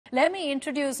Let me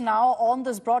introduce now on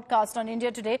this broadcast on India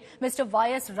Today, Mr.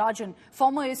 Y.S. Rajan,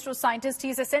 former Isro scientist.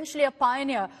 He's essentially a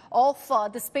pioneer of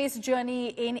the space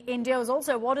journey in India. He was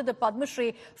also awarded the Padma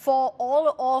Shri for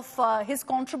all of his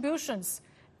contributions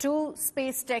to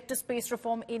space tech, to space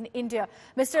reform in India.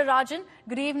 Mr. Rajan,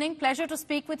 good evening. Pleasure to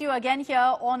speak with you again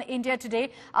here on India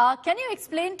Today. Can you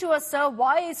explain to us, sir,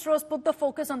 why ISRO has put the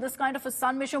focus on this kind of a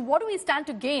sun mission? What do we stand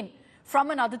to gain from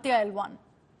an Aditya L1?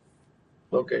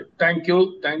 Okay, thank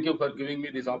you. Thank you for giving me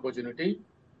this opportunity.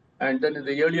 And then in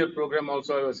the earlier program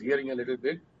also, I was hearing a little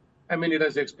bit. I mean, it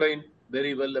has explained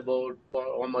very well about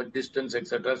how much distance,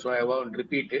 etc. So I won't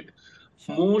repeat it.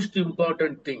 Sure. Most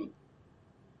important thing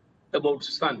about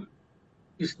sun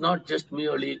is not just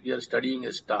merely we are studying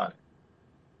a star.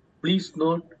 Please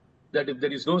note that if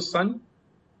there is no sun,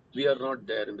 we are not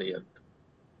there in the earth.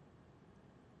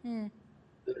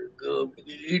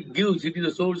 It is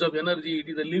a source of energy, it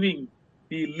is a living.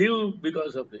 We live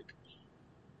because of it.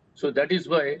 So that is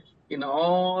why in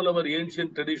all our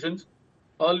ancient traditions,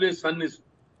 always sun is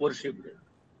worshipped.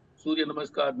 Surya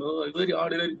Namaskar, no, very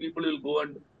ordinary people will go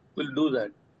and will do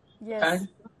that. Yes. And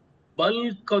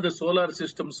bulk of the solar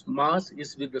system's mass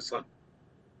is with the sun.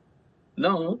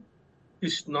 Now,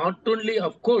 it's not only,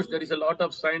 of course, there is a lot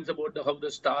of science about how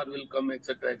the star will come,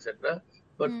 etc., etc.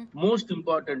 But most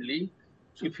importantly,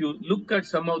 if you look at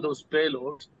some of those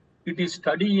payloads, it is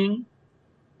studying.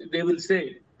 They will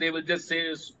just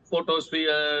say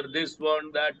photosphere, this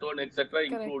one, that one, etc.,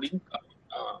 including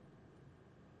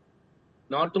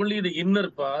not only the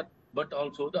inner part, but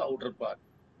also the outer part.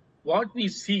 What we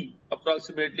see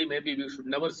approximately, maybe we should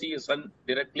never see a sun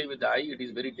directly with the eye. It is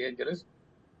very dangerous.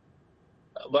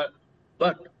 But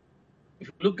if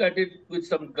you look at it with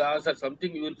some glass or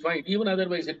something, you will find, even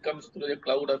otherwise it comes through a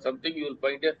cloud or something, you will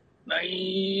find a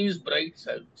nice bright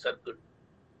circle.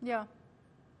 Yeah.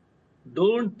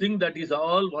 Don't think that is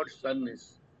all what sun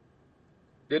is.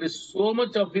 There is so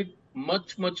much of it,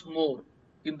 much more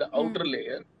in the outer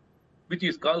layer, which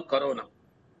is called corona.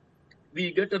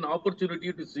 We get an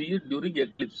opportunity to see it during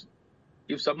eclipse.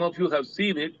 If some of you have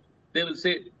seen it, they will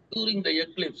say, during the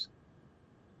eclipse,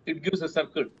 it gives a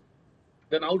circle.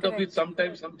 Then out of it,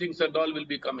 sometimes some things and all will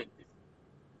be coming.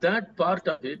 That part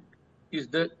of it is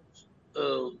the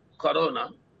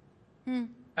corona, and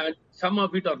some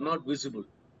of it are not visible.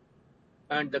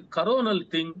 And the coronal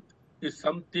thing is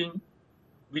something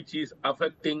which is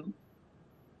affecting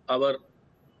our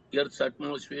Earth's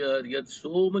atmosphere,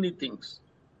 so many things.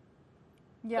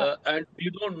 Yeah. And we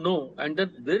don't know. And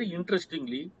then very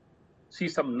interestingly, see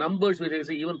some numbers which I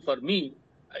say, even for me,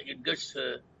 it gets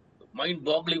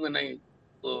mind-boggling when I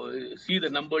see the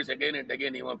numbers again and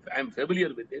again. I'm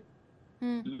familiar with it.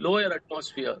 Lower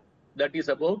atmosphere, that is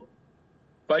about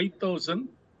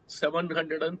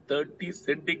 5,730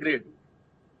 centigrade.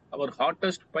 Our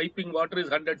hottest piping water is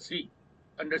 100 C,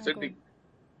 100 centigrade.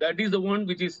 That is the one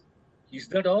which is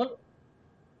that all?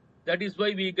 That is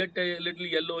why we get a little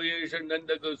yellowish and then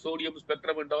the sodium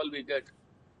spectrum and all we get.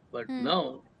 But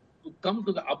now, to come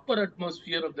to the upper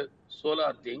atmosphere of the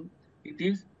solar thing, it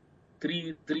is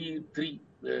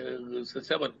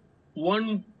 3,337.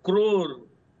 1 crore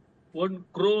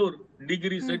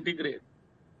degree centigrade.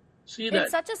 See that. In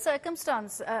such a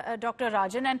circumstance, Dr.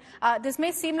 Rajan, and this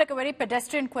may seem like a very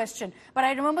pedestrian question, but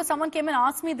I remember someone came and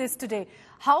asked me this today.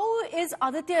 How is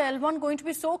Aditya L1 going to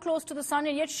be so close to the sun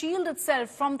and yet shield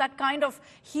itself from that kind of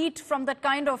heat, from that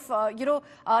kind of,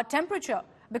 temperature?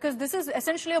 Because this is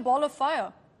essentially a ball of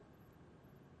fire.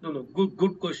 No,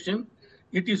 good question.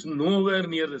 It is nowhere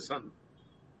near the sun.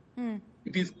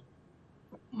 It is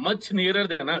much nearer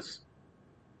than us,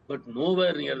 but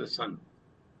nowhere near the sun.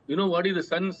 You know what is the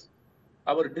sun's,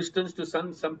 our distance to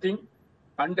sun, something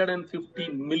 150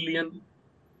 million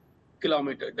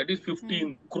kilometers. That is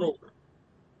 15 crore.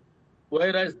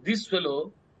 Whereas this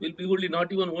fellow will be only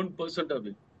not even 1% of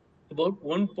it. About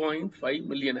 1.5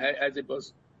 million, as it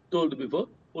was told before,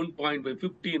 1.5,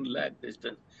 15 lakh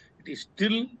distance. It is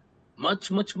still much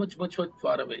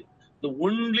far away. The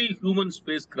only human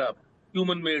spacecraft,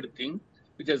 human-made thing,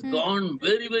 which has gone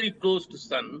very close to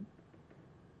sun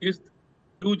is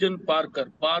Fusion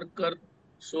Parker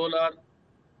Solar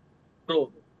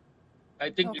Probe. I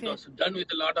think it was done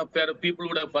with a lot of people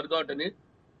would have forgotten it.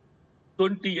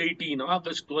 2018,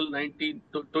 August 12,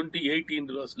 2018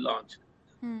 was launched.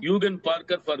 Eugen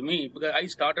Parker for me, because I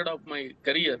started off my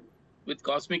career with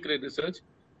cosmic ray research,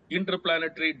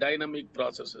 interplanetary dynamic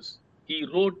processes. He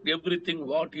wrote everything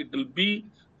what it will be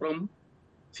from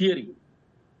theory.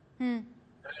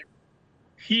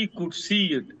 He could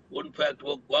see it. In fact,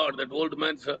 oh God, that old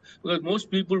man, because most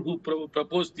people who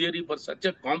propose theory for such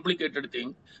a complicated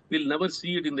thing will never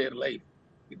see it in their life.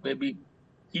 It may be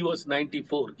He was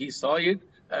 94. He saw it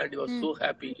and he was so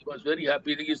happy. He was very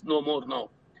happy. He is no more now.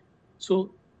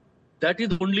 So that is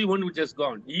the only one which has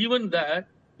gone. Even that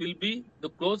will be the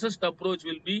closest approach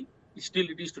will be still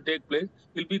it is to take place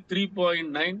will be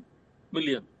 3.9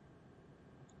 million.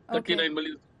 39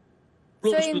 million.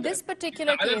 So in this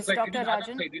particular case, Dr.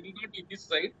 Rajan, it will not be this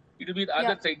side, it will be the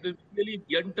other side. It will really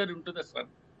enter into the sun.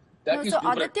 That is so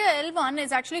different. Aditya L1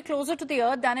 is actually closer to the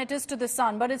Earth than it is to the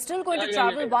Sun, but it's still going to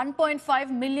travel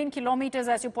 1.5 million kilometers,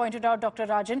 as you pointed out, Dr.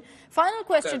 Rajan. Final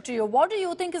question to you. What do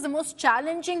you think is the most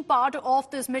challenging part of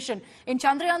this mission? In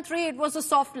Chandrayaan 3, it was a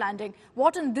soft landing.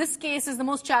 What in this case is the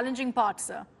most challenging part,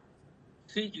 sir?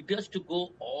 See, it has to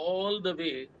go all the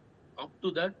way up to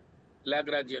that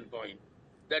Lagrangian point.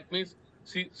 That means,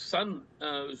 see, sun,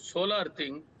 solar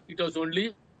thing, it was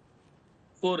only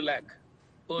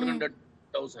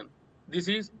 400,000. This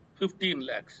is 15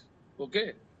 lakhs.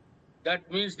 Okay?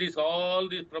 That means all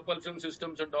these propulsion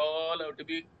systems and all have to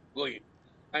be going.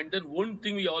 And then one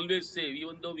thing we always say,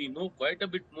 even though we know quite a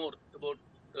bit more about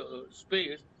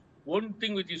space, one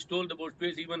thing which is told about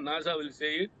space, even NASA will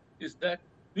say it, is that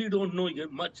we don't know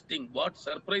much thing. What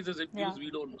surprises it gives,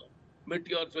 we don't know.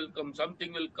 Meteors will come,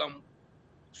 something will come.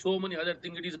 So many other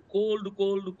things. It is cold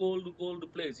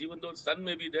place. Even though sun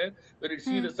may be there, when it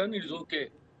sees the sun, it is okay.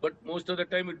 But most of the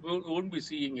time, it won't be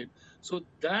seeing it. So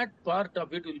that part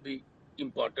of it will be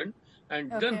important.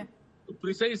 And then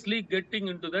precisely getting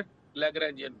into that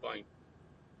Lagrangian point.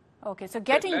 Okay, so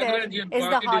getting there is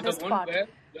the hardest part.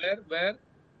 Where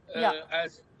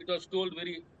as it was told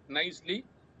very nicely,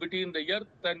 between the Earth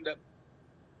and the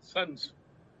Sun's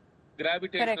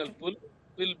gravitational pull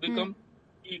will become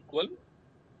equal.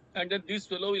 And then this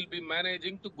fellow will be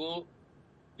managing to go,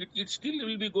 it still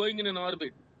will be going in an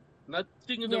orbit.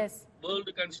 Nothing in the world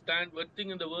can stand, nothing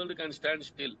in the world can stand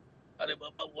still.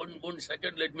 One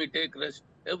second, let me take rest.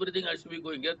 Everything has to be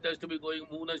going. Earth has to be going,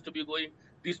 moon has to be going.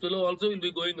 This fellow also will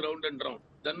be going round and round.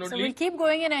 Then so we'll keep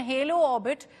going in a halo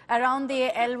orbit around the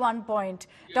L1 point.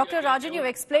 Dr. Rajan, you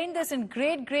explained this in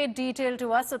great detail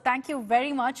to us. So thank you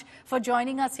very much for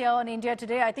joining us here on India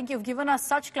Today. I think you've given us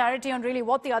such clarity on really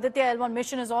what the Aditya L1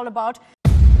 mission is all about.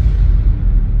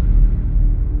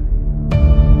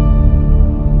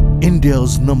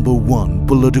 India's #1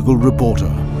 political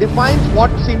reporter defines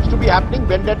what seems to be happening,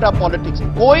 vendetta politics.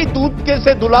 कोई दूध के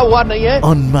से धुला हुआ नहीं है.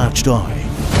 Unmatched eye,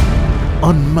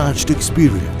 unmatched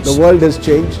experience. The world has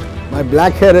changed. My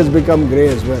black hair has become grey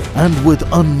as well. And with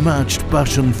unmatched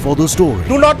passion for the story.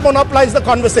 Do not monopolize the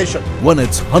conversation. When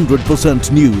it's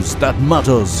 100% news that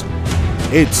matters.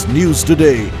 It's News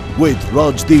Today with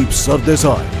Rajdeep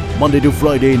Sardesai. Monday to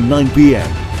Friday, 9 p.m.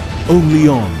 Only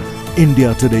on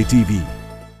India Today TV.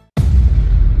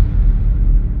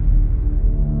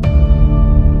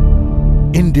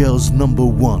 India's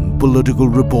 #1 political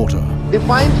reporter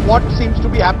defines what seems to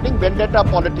be happening, vendetta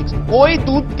politics. कोई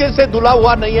दूध के से धुला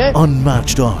हुआ नहीं है.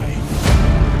 Unmatched eye,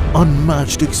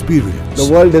 unmatched experience.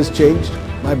 The world has changed.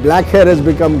 My black hair has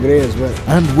become grey as well.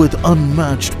 And with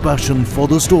unmatched passion for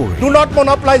the story. Do not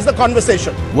monopolize the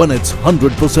conversation. When it's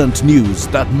 100% news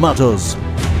that matters.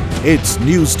 It's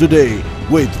News Today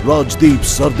with Rajdeep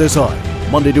Sardesai.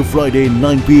 Monday to Friday,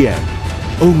 9 p.m.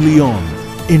 Only on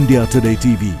India Today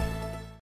TV.